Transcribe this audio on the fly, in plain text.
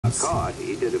means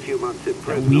He did a few months in that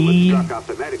prison we and was struck off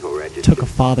the medical register. took a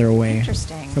father away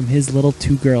Interesting. from his little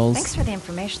two girls. Thanks for the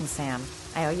information, Sam.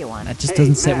 I owe you one. That just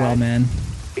doesn't sit well, man.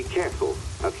 Be careful,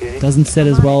 okay? Doesn't sit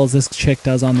as well as this chick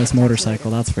does on this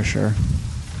motorcycle, that's for sure.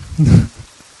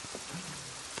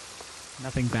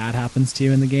 Nothing bad happens to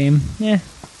you in the game? Yeah.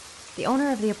 The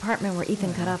owner of the apartment where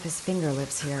Ethan cut off his finger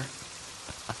lives here.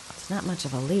 It's not much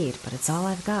of a lead, but it's all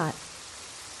I've got.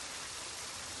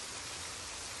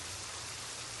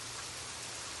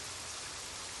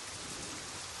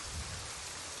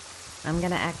 I'm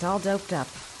gonna act all doped up.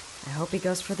 I hope he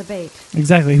goes for the bait.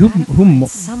 Exactly.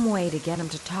 Some way to get him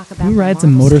to talk about who rides a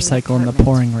motorcycle in the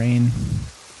pouring rain?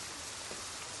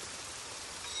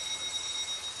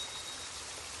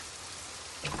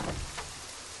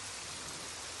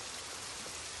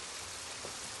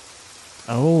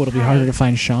 Oh, it'll be harder to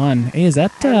find Sean. Hey, is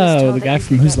that the guy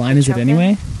from Whose Line Is It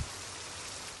Anyway?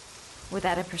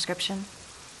 Without a prescription?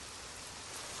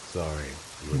 Sorry,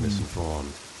 you were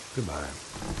misinformed. Goodbye.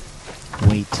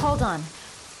 Wait. Hold on.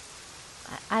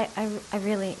 I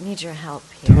really need your help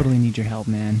here. Totally need your help,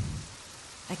 man.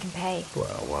 I can pay. Well,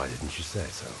 why didn't you say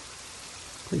so?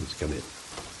 Please come in.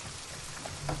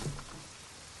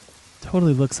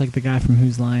 Totally looks like the guy from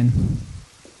Whose Line.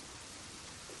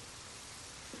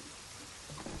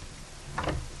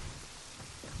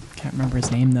 Can't remember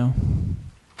his name, though.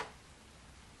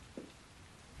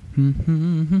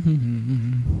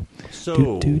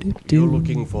 So, you're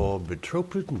looking for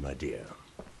betropin, my dear?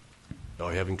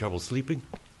 Are you having trouble sleeping?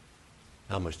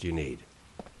 How much do you need?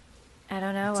 I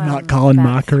don't know. It's not Colin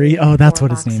Mochrie. Oh, that's what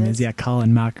his name is. Yeah,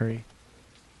 Colin Mochrie.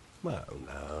 Well,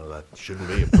 no, that shouldn't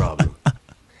be a problem.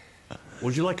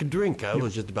 Would you like a drink? I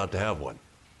was just about to have one.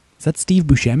 Is that Steve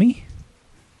Buscemi?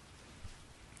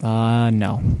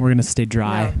 No. We're going to stay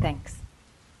dry. No, thanks.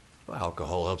 Well,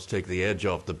 alcohol helps take the edge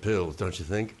off the pills, don't you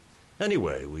think?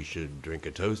 Anyway, we should drink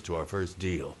a toast to our first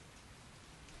deal.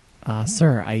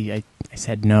 Sir, I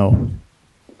said no.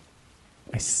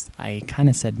 I kind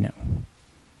of said no.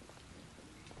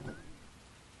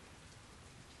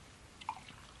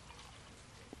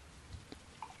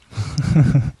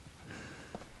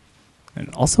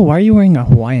 And also, why are you wearing a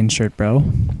Hawaiian shirt, bro?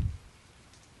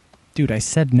 Dude, I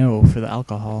said no for the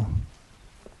alcohol.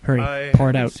 Hurry, pour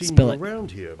it out, spill it. I haven't seen you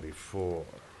around here before.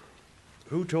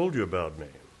 Who told you about me?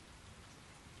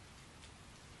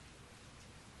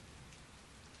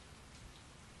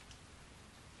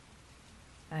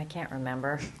 I can't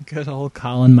remember. Good old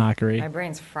Colin Mochrie. My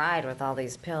brain's fried with all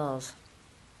these pills.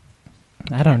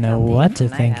 I don't know what to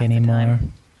think anymore.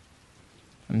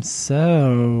 I'm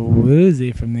so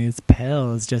woozy from these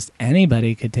pills. Just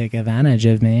anybody could take advantage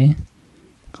of me.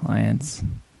 Clients.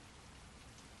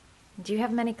 Do you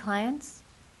have many clients?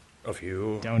 A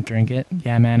few. Don't drink it.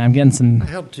 Yeah, man, I'm getting some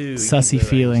sussy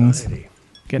feelings.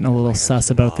 Getting a little sus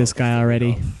about this guy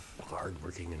already.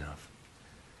 Hardworking enough.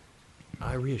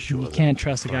 I reassure You can't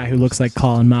trust a guy who looks like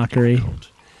Colin Mochrie.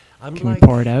 Can we like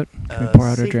pour it out? Can we pour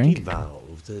out our drink?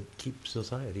 Valve that keeps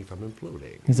society from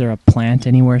imploding. Is there a plant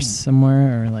anywhere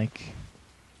somewhere, or like...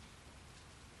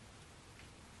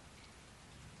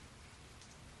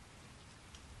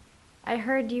 I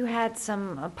heard you had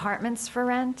some apartments for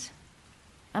rent.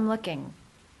 I'm looking.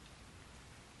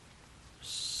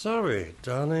 Sorry,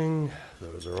 darling.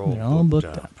 Those are They're all booked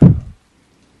booked up. up.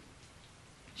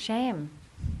 Shame.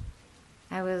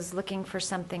 I was looking for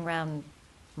something around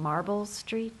Marble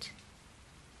Street.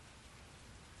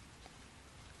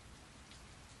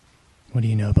 What do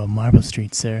you know about Marble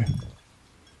Street, sir?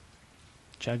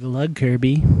 Chug-a-lug,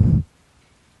 Kirby.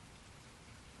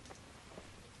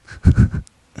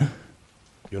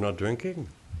 You're not drinking?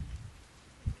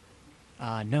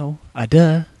 No.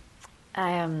 Duh.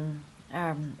 I'm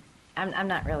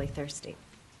not really thirsty.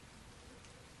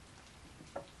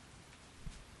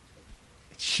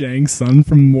 Shang Tsung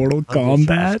from Mortal I'll get you a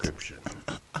Kombat. prescription.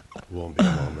 Won't be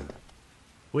a moment.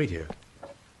 Wait here.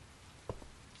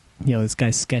 Yo, this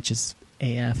guy's sketch is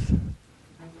AF.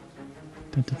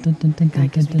 Guy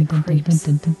gives me the creeps.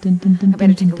 I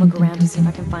better take a look around to see if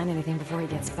I can find anything before he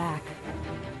gets back.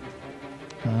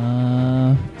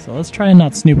 So let's try and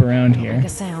not snoop around Make here. a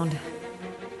sound.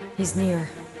 He's near.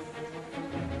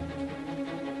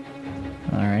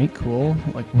 Alright, cool.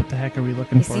 Like, what the heck are we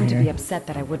looking He for seemed to be here? upset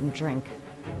that I wouldn't drink.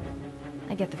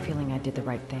 I get the feeling I did the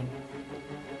right thing.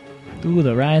 Do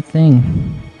the right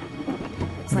thing.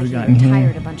 It's What like do we he got in here?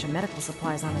 retired a bunch of medical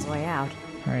supplies on his way out.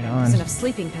 Right There's on. enough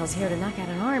sleeping pills here to knock out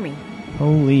an army.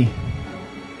 Holy.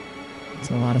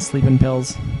 It's a lot of sleeping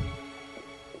pills.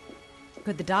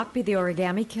 Could the doc be the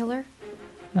origami killer?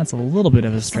 That's a little bit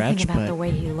of a stretch, Something about but the way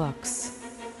he looks.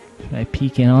 should I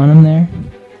peek in on him there?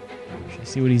 Should I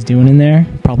See what he's doing in there?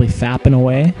 Probably fapping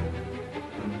away.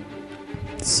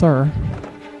 Sir.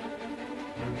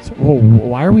 Whoa,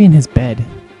 why are we in his bed?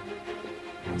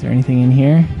 Is there anything in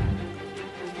here?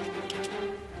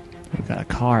 We've got a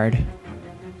card.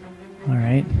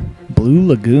 Alright. Blue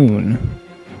Lagoon.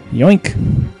 Yoink!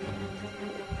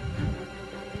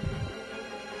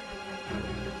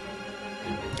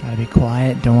 Gotta be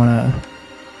quiet. Don't wanna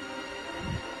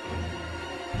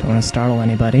startle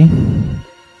anybody.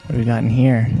 What do we got in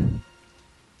here?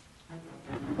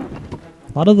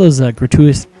 A lot of those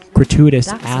gratuitous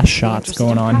ass shots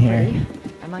going on here.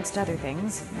 Amongst other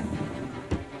things.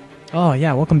 Oh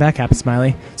yeah, welcome back, Happy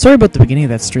Smiley. Sorry about the beginning of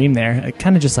that stream there. It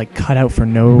kind of just like cut out for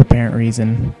no apparent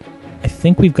reason. I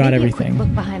think we've got everything.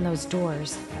 Look behind those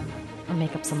doors. I'll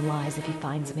make up some lies if he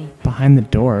finds me. Behind the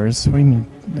doors? What do you mean?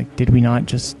 Like, did we not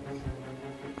just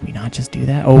do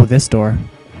that? Oh, this door,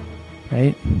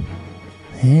 right?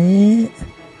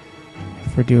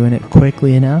 If we're doing it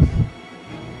quickly enough.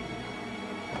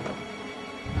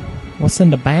 What's in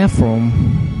the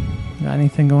bathroom? Got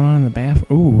anything going on in the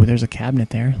bathroom? Ooh, there's a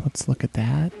cabinet there. Let's look at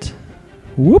that.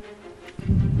 Whoop.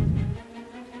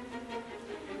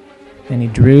 Any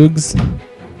droogs?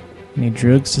 Any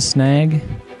droogs to snag?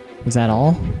 Was that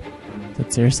all? Is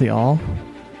that seriously all?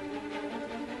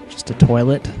 Just a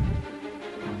toilet?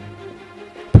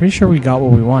 Pretty sure we got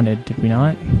what we wanted, did we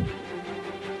not?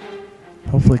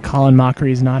 Hopefully Colin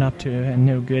Mochrie not up to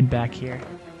no good back here.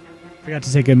 Forgot to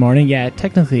say good morning. Yeah, it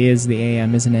technically is the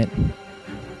AM, isn't it?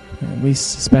 At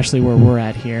least, especially where we're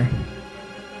at here.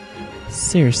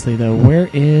 Seriously, though, where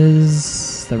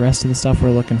is the rest of the stuff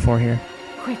we're looking for here?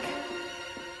 Quick.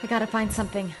 I gotta find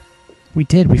something. We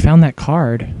did. We found that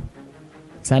card.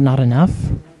 Is that not enough?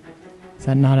 Is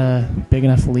that not a big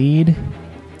enough lead? Are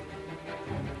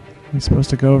we supposed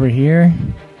to go over here?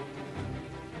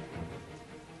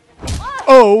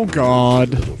 Oh,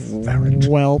 God.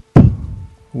 Welp.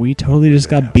 We totally just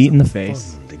got beat in the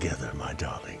face. Together, my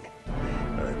darling.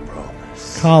 I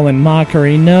promise. Colin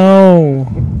Mochrie, no!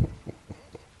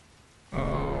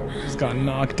 Oh, we just got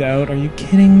knocked out. Are you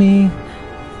kidding me?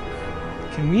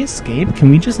 Can we escape? Can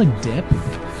we just, like, dip?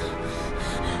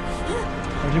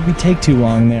 Or did we take too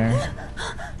long there?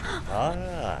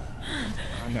 Ah.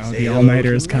 Oh, no, the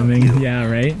all-nighter is coming. Yeah,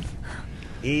 right?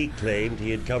 He claimed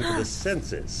he had come to the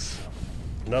census.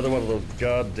 Another one of those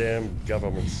goddamn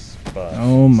government spies.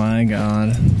 Oh my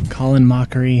god. Colin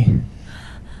Mochrie.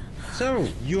 So,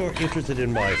 you're interested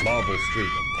in my Marble Street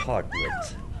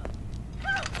apartment.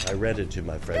 I rented to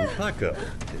my friend Paco,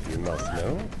 if you must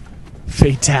know.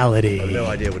 Fatality. I have no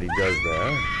idea what he does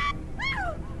there.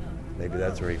 Maybe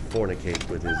that's where he fornicates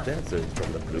with his dancers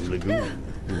from the Blue Lagoon.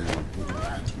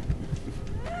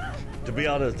 To be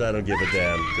honest, I don't give a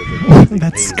damn.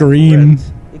 That scream.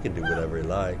 He can do whatever he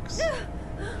likes.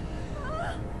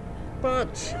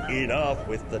 But enough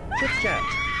with the chit-chat.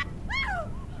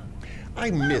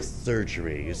 I miss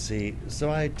surgery, you see,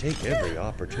 so I take every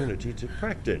opportunity to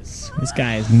practice. This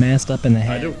guy is messed up in the I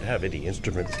head. don't have any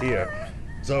instruments here,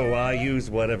 so I use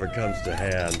whatever comes to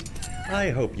hand. I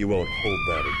hope you won't hold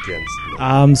that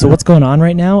against me. So what's going on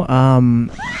right now?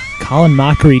 Colin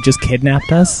Mochrie just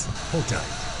kidnapped us. Hold tight.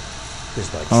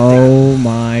 This might Oh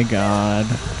my god.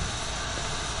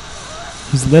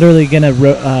 He's literally gonna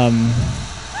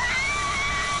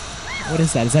what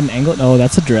is that? Is that an angle? No,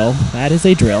 that's a drill. That is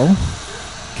a drill.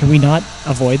 Can we not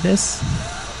avoid this?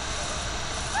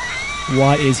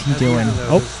 What is he doing?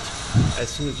 Oh. As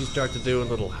soon as you start to do a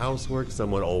little housework,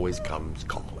 someone always comes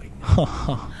calling.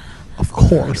 Of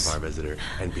course. Our visitor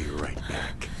and be right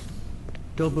back.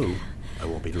 Don't move. I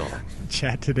won't be long.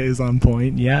 Chat today's on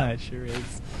point. Yeah, it sure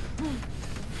is.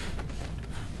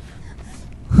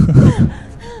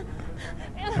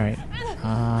 Alright.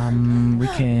 We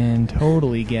can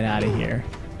totally get out of here.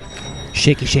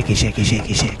 Shaky, shaky, shaky,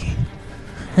 shaky, shaky.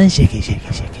 Shaky,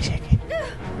 shaky, shaky, shaky.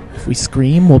 If we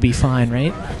scream, we'll be fine,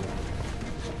 right?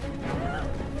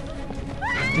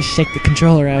 Just shake the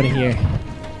controller out of here.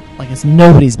 Like it's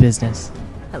nobody's business.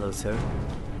 Hello, sir.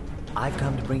 I've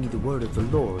come to bring you the word of the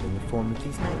Lord in the form of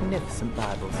these magnificent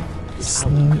Bibles.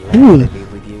 Ooh,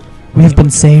 we have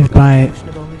been saved by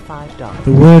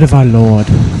the word of our Lord.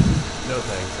 No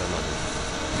thanks,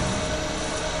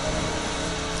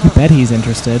 I'm You bet he's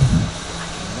interested. I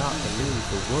cannot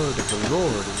believe the word of the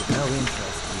Lord is of no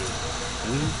interest to you.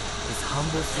 We, his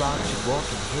humble flock, should walk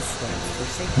in his steps,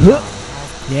 forsaking God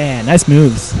as Yeah, nice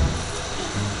moves.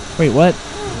 Wait, what?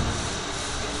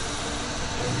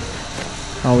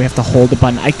 Oh, we have to hold the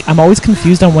button. I'm always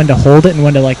confused on when to hold it and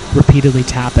when to, like, repeatedly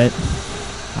tap it.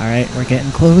 Alright, we're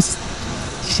getting close.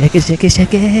 Shake it, shake it,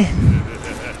 shake it.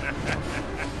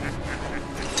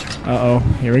 Uh-oh,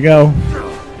 here we go.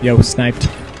 Yo, sniped.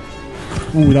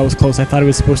 Ooh, that was close. I thought it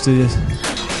was supposed to just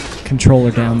control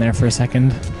her down there for a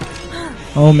second.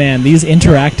 Oh man, these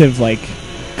interactive, like,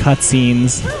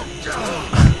 cutscenes.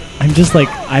 I'm just like,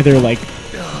 either like...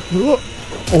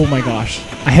 Oh my gosh.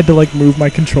 I had to like move my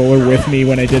controller with me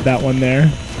when I did that one there.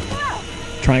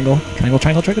 Triangle, triangle,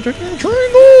 triangle, triangle, triangle,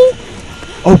 triangle!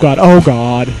 Oh god, oh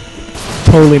god.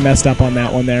 Totally messed up on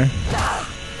that one there.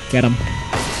 Get him.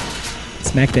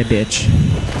 Smack that bitch.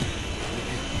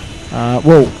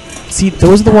 Whoa. See,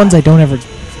 those are the ones I don't ever...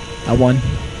 That one.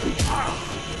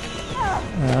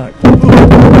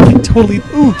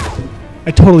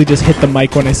 I totally just hit the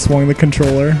mic when I swung the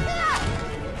controller.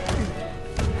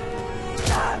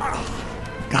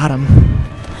 Got him.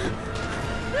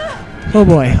 Oh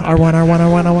boy. R1, R1,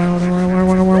 R1, R1, R1,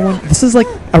 R1, R1. This is like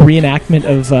a reenactment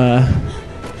of,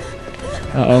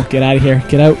 Uh-oh, get out of here.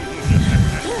 Get out.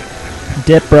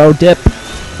 Dip, bro, dip.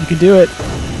 You can do it.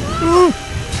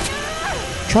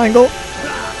 Triangle.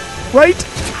 Right.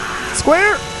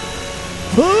 Square.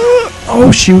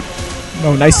 Oh, shoot.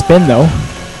 Oh, nice spin, though.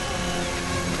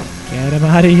 Get him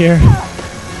out of here.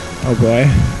 Oh, boy.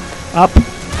 Up.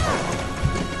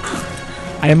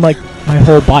 I am like, my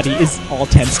whole body is all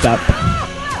tensed up.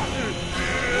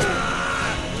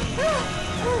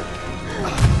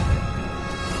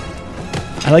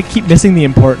 I like keep missing the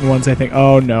important ones, I think.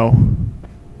 Oh, no.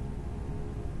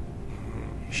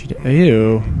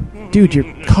 Ew. Dude, you're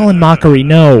Colin Mochrie.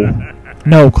 No.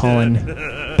 No, Colin.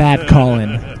 Bad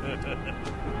Colin.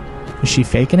 Is she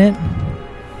faking it?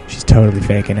 She's totally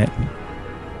faking it.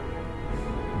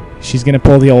 She's gonna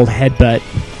pull the old headbutt.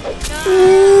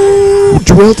 Ooh,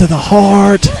 drill to the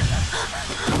heart.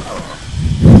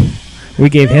 We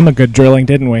gave him a good drilling,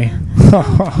 didn't we?